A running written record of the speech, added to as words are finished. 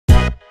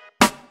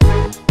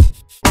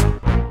Hey,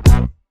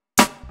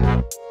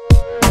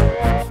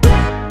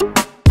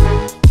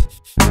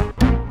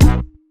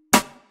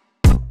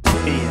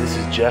 this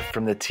is Jeff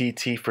from the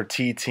TT for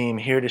T team,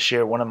 here to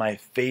share one of my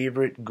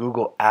favorite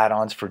Google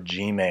add-ons for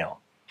Gmail.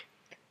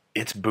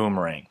 It's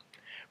Boomerang.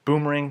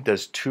 Boomerang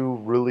does two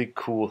really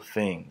cool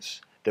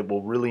things that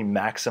will really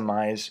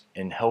maximize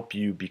and help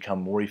you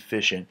become more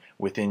efficient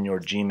within your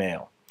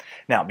Gmail.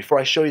 Now, before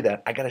I show you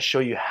that, I got to show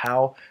you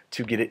how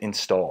to get it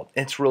installed.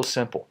 It's real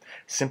simple.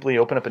 Simply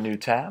open up a new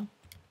tab,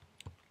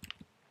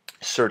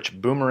 search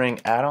Boomerang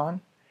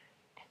add-on,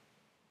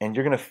 and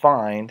you're going to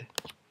find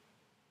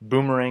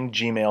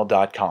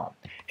boomeranggmail.com,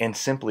 and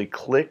simply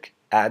click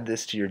add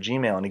this to your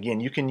Gmail. And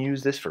again, you can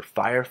use this for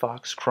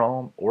Firefox,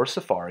 Chrome, or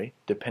Safari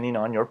depending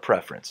on your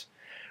preference.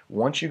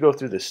 Once you go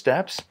through the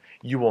steps,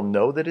 you will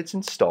know that it's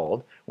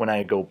installed. When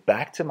I go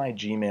back to my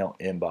Gmail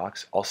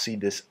inbox, I'll see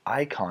this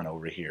icon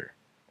over here,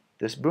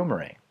 this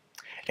Boomerang,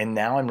 and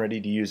now I'm ready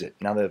to use it.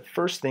 Now, the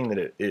first thing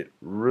that it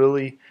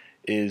really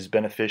is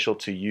beneficial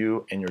to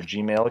you and your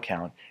Gmail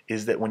account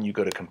is that when you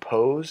go to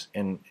compose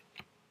and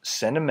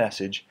send a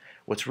message,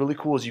 what's really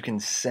cool is you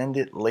can send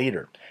it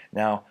later.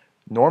 Now,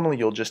 normally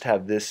you'll just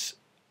have this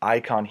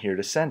icon here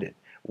to send it.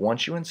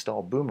 Once you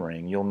install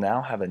Boomerang, you'll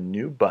now have a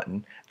new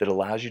button that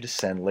allows you to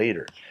send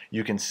later.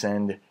 You can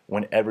send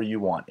whenever you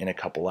want, in a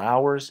couple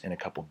hours, in a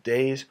couple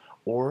days,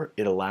 or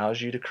it allows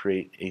you to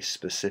create a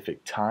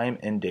specific time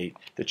and date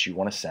that you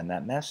want to send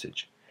that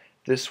message.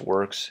 This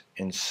works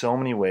in so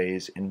many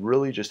ways and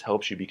really just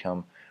helps you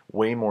become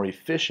way more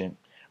efficient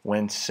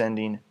when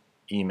sending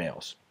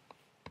emails.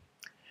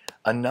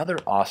 Another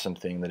awesome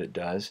thing that it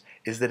does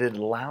is that it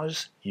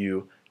allows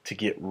you to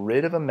get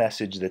rid of a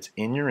message that's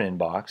in your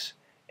inbox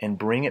and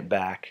bring it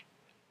back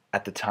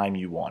at the time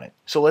you want it.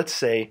 So let's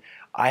say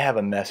I have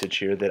a message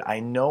here that I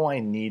know I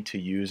need to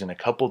use in a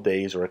couple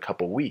days or a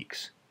couple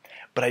weeks,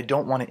 but I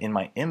don't want it in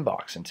my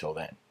inbox until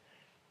then.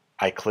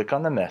 I click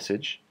on the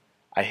message,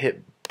 I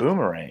hit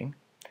Boomerang,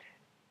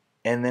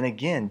 and then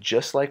again,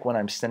 just like when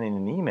I'm sending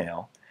an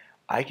email,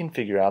 I can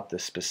figure out the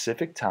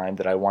specific time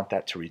that I want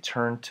that to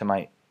return to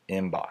my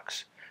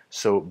inbox.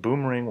 So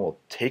Boomerang will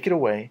take it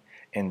away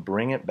and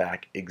bring it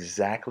back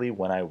exactly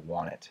when I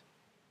want it.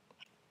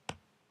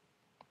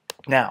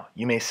 Now,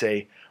 you may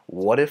say,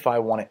 what if I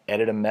want to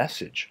edit a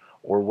message?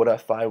 Or what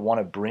if I want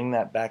to bring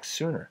that back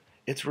sooner?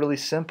 It's really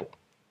simple.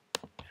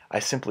 I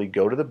simply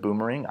go to the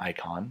Boomerang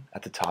icon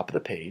at the top of the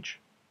page,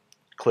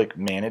 click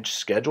Manage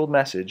Scheduled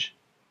Message,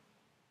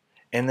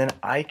 and then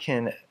I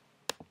can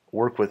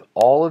work with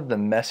all of the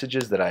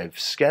messages that I've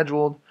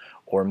scheduled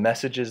or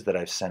messages that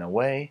I've sent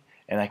away,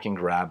 and I can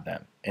grab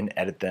them and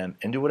edit them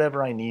and do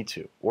whatever I need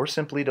to, or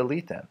simply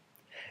delete them.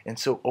 And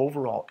so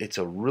overall, it's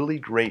a really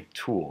great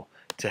tool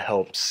to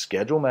help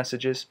schedule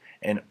messages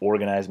and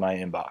organize my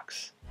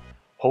inbox.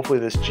 Hopefully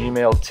this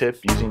Gmail tip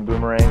using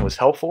Boomerang was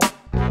helpful.